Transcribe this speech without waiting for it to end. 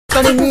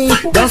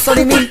dança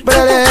em mim,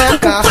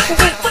 perereca.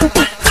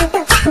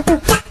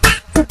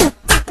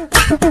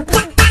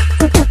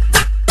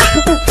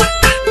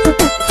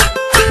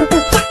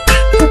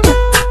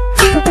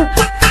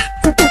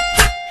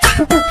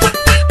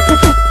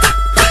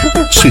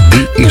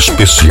 CD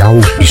especial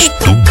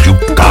Estúdio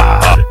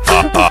Car.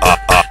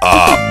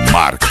 A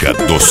marca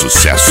do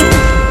sucesso.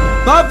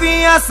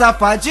 Novinha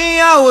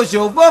safadinha, hoje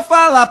eu vou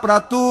falar pra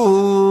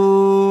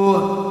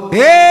tu.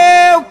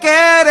 Eu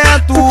quero é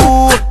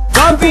tu.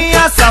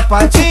 Novinha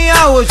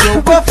safadinha, hoje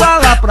eu vou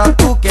falar pra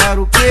tu.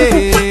 Quero o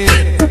quê?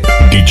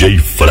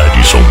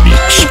 Dj.fredson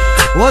Mix.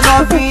 Ô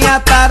novinha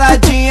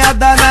taradinha,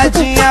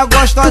 danadinha,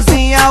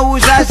 gostosinha, o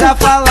já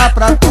falar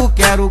pra tu.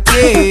 Quero o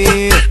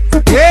quê?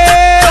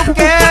 Eu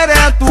quero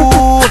é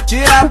tu.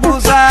 Tira a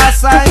blusa, a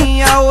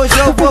sainha, hoje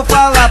eu vou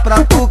falar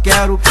pra tu.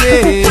 Quero o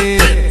quê?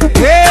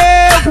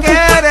 Eu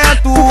quero é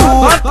tu.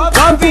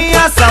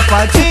 Novinha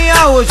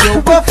safadinha, hoje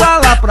eu vou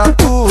falar pra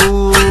tu.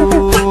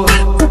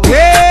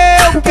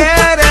 Eu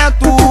quero é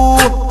tu.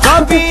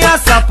 Novinha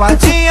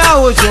safadinha,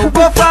 hoje eu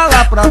vou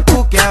falar pra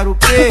tu. Quero o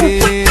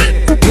quê?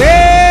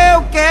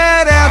 Eu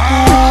quero é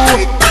tu.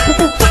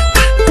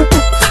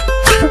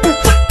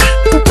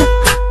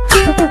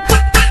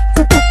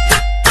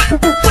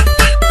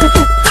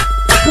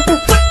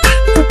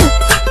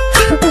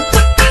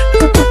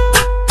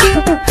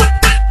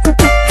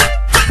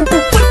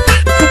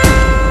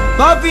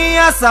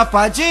 Novinha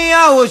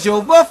safadinha, hoje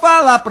eu vou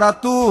falar pra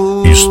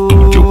tu.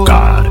 Estúdio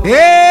Car.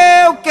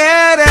 Eu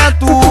quero é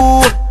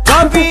tu.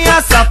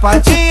 Novinha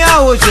safadinha,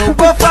 hoje eu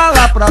vou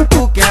falar pra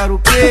tu. Quero o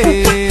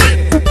quê?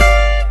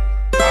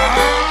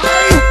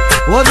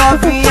 Ô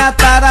novinha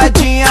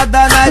taradinha,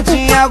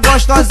 danadinha,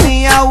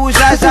 gostosinha, o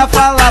já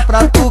falar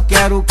pra tu.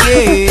 Quero o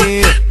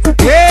quê?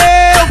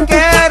 Eu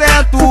quero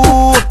é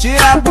tu.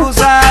 Tira a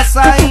blusa, a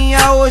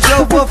sainha, hoje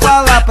eu vou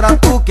falar pra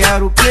tu.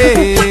 Quero o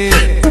quê?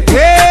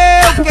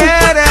 Eu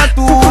quero é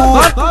tu.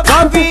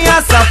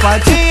 Novinha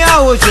safadinha,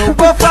 hoje eu